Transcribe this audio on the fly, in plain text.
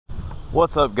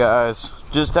What's up, guys?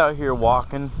 Just out here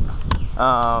walking.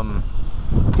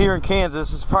 Here in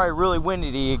Kansas, it's probably really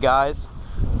windy to you guys,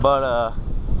 but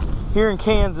here in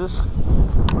Kansas,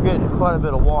 we're getting quite a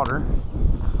bit of water,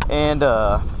 and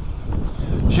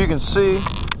as you can see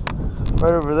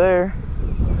right over there,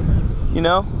 you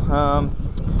know,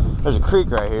 there's a creek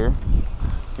right here.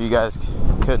 If you guys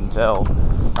couldn't tell,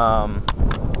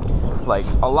 like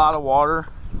a lot of water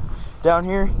down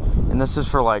here, and this is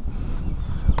for like,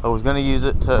 I was gonna use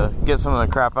it to get some of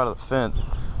the crap out of the fence,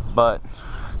 but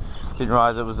didn't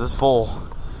realize it was this full.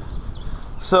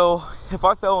 So if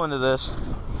I fell into this,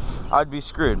 I'd be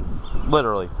screwed.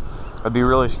 Literally, I'd be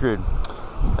really screwed.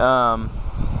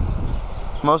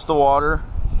 Most of the water,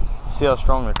 see how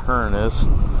strong the current is.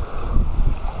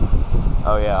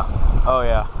 Oh yeah,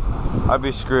 I'd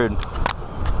be screwed.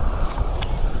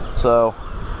 So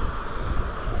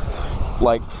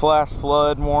like flash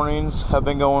flood warnings have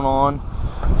been going on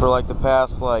for like the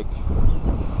past like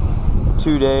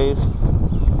 2 days,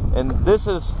 and this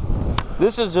is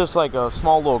just like a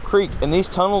small little creek, and these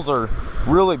tunnels are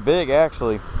really big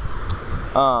actually,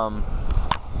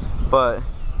 but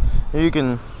you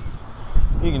can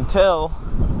tell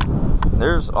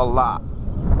there's a lot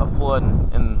of flooding,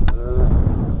 and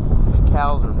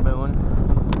cows are mooing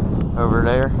over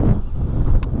there,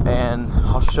 and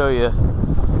I'll show you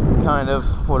kind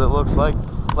of what it looks like.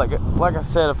 Like I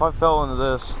said, if I fell into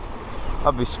this,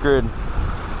 I'd be screwed.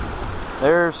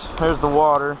 There's the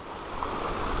water,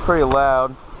 pretty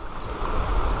loud.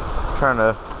 Trying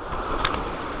to,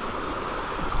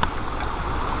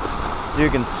 you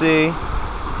can see,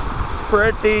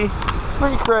 pretty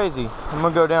crazy. I'm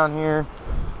gonna go down here.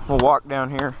 We'll walk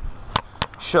down here,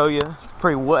 show you. It's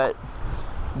pretty wet,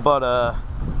 but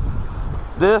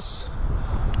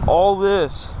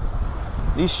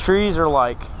these trees are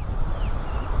like,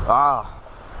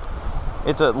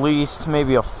 it's at least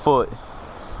maybe a foot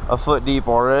deep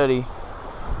already.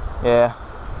 Yeah,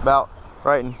 about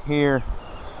right in here,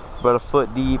 about a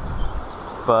foot deep.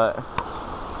 But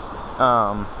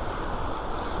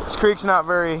this creek's not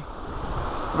very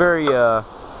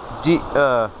deep,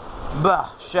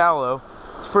 shallow.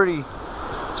 It's pretty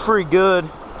good.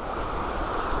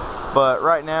 But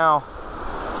right now,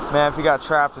 man, if you got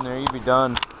trapped in there, you'd be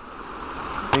done.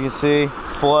 You can see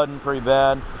flooding pretty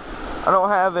bad. I don't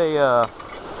have a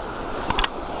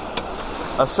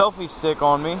selfie stick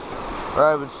on me, or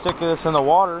I would stick this in the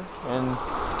water and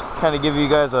kind of give you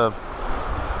guys a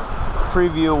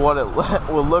preview of what it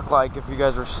would look like if you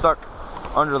guys were stuck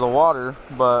under the water,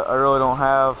 but I really don't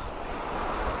have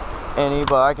any,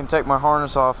 but I can take my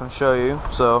harness off and show you.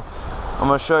 So I'm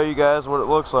going to show you guys what it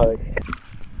looks like.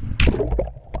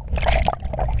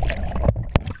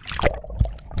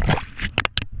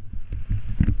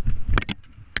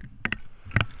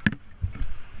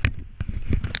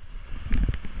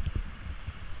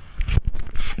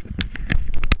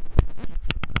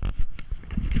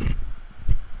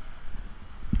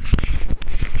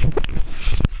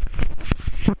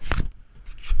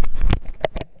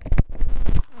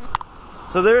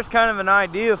 So there's kind of an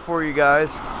idea for you guys.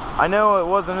 I know it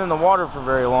wasn't in the water for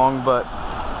very long, but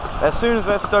as soon as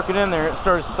I stuck it in there, it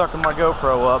started sucking my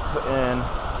GoPro up, and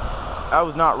I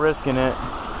was not risking it.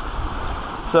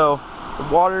 So the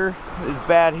water is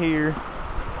bad here,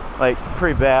 like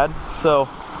pretty bad. So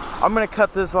I'm gonna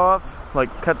cut this off,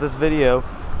 like cut this video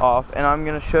off, and I'm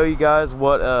gonna show you guys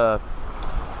what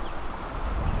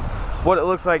it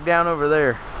looks like down over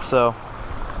there. So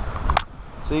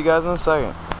see you guys in a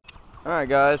second. Alright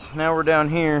guys, now we're down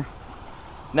here.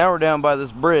 Now we're down by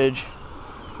this bridge.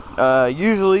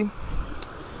 Usually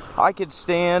I could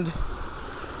stand,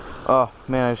 oh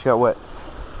man, I just got wet.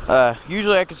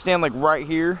 Usually I could stand like right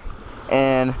here,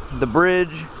 and the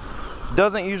bridge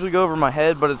doesn't usually go over my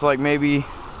head, but it's like maybe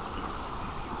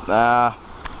from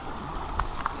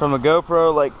the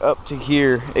GoPro like up to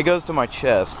here. It goes to my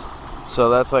chest. So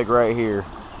that's like right here.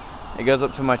 It goes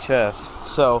up to my chest.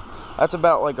 So that's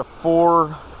about like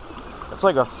it's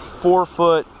like a 4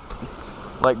 foot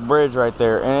like bridge right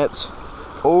there, and it's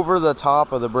over the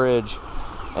top of the bridge.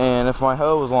 And if my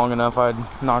hoe was long enough, I'd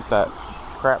knock that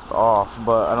crap off,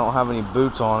 but I don't have any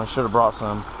boots on. I should have brought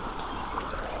some,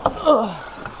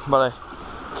 but I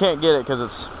can't get it because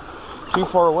it's too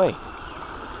far away,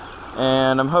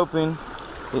 and I'm hoping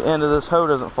the end of this hoe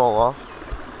doesn't fall off.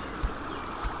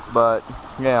 But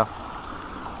yeah,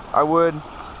 I would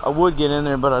get in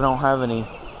there, but I don't have any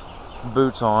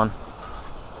boots on.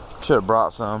 Should have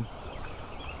brought some.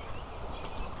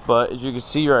 But as you can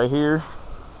see right here,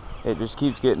 it just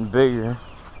keeps getting bigger.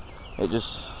 It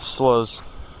just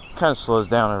kind of slows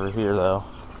down over here though.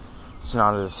 It's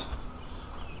not as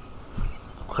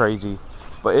crazy.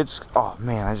 But it's, oh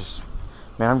man,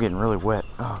 man, I'm getting really wet.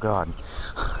 Oh God.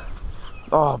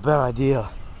 Oh, bad idea.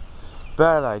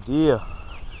 Bad idea.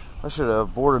 I should have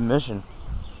aborted mission.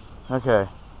 Okay.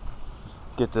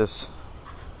 Get this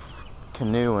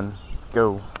canoe and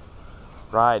go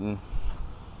riding.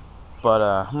 But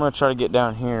I'm gonna try to get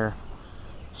down here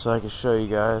so I can show you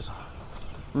guys.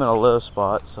 I'm in a low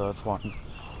spot, so that's why I'm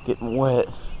getting wet.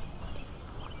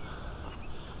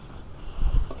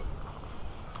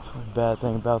 That's the bad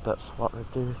thing about that spot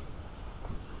right there.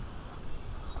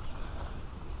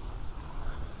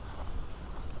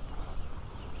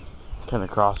 Kind of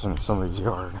crossing somebody's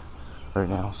yard right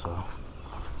now, so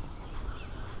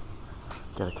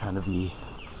gotta kind of be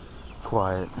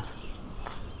quiet.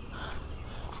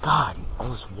 God, all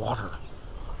this water.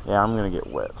 Yeah, I'm gonna get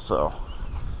wet, so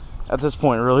at this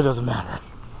point it really doesn't matter.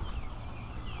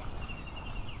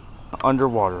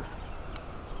 Underwater.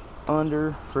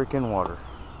 Under freaking water.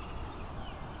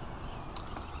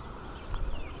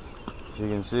 As you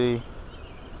can see,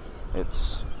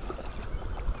 it's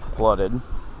flooded.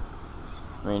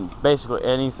 I mean, basically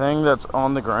anything that's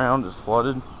on the ground is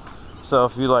flooded. So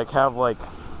if you like have like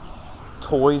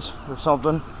toys or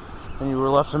something and you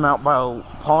were left them out by a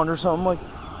pond or something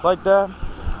like that,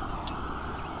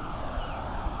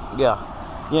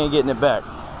 yeah, you ain't getting it back.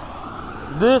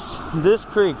 This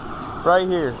creek right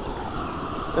here,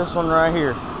 this one right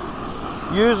here,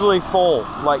 usually full,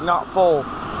 like not full,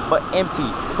 but empty,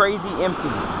 crazy empty.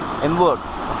 And look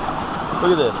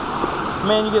at this.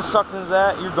 Man, you get sucked into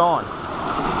that, you're gone.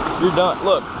 You're done.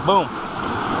 Look, boom.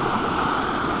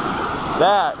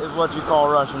 That is what you call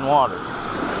rushing water.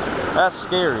 That's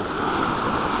scary.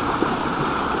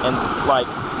 And like,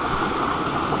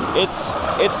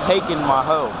 it's taking my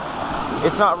hoe.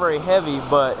 It's not very heavy,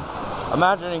 but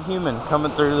imagine a human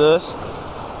coming through this,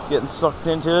 getting sucked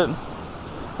into it,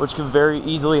 which could very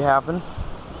easily happen.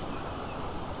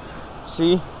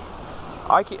 See,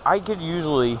 I could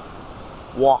usually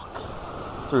walk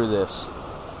through this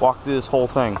whole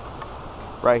thing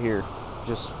right here.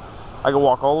 Just, I can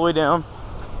walk all the way down,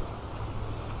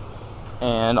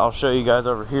 and I'll show you guys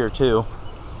over here too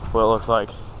what it looks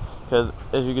like, because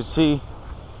as you can see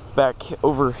back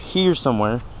over here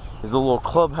somewhere is a little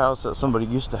clubhouse that somebody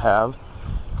used to have.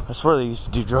 I swear they used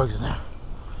to do drugs in there.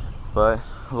 But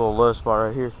a little low spot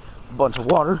right here, a bunch of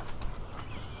water.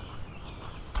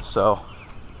 So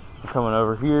I'm coming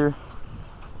over here.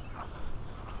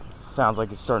 Sounds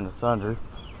like it's starting to thunder,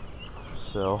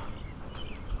 so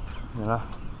I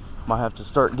might have to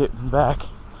start getting back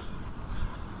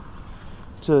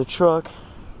to the truck.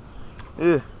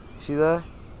 Ew, see that?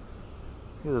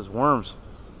 Look at those worms.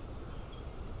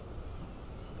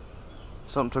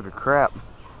 Something took a crap.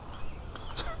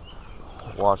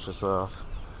 Wash this off.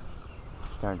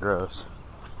 It's kind of gross.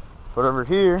 But over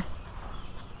here,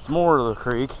 it's more of the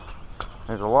creek.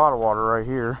 There's a lot of water right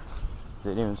here.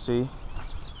 Didn't even see.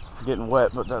 Getting wet,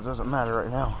 but that doesn't matter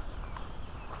right now.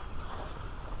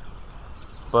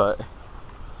 But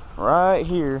right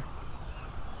here,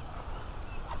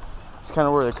 it's kind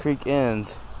of where the creek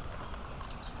ends,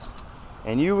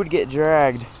 and you would get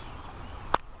dragged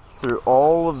through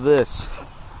all of this,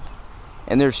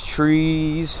 and there's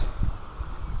trees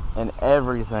and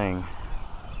everything.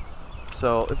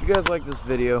 So if you guys like this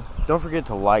video, don't forget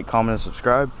to like, comment, and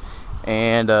subscribe.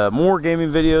 And more gaming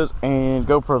videos and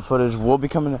GoPro footage will be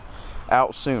coming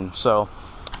out soon. So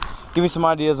give me some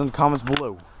ideas in the comments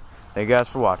below. Thank you guys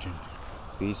for watching.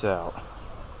 Peace out.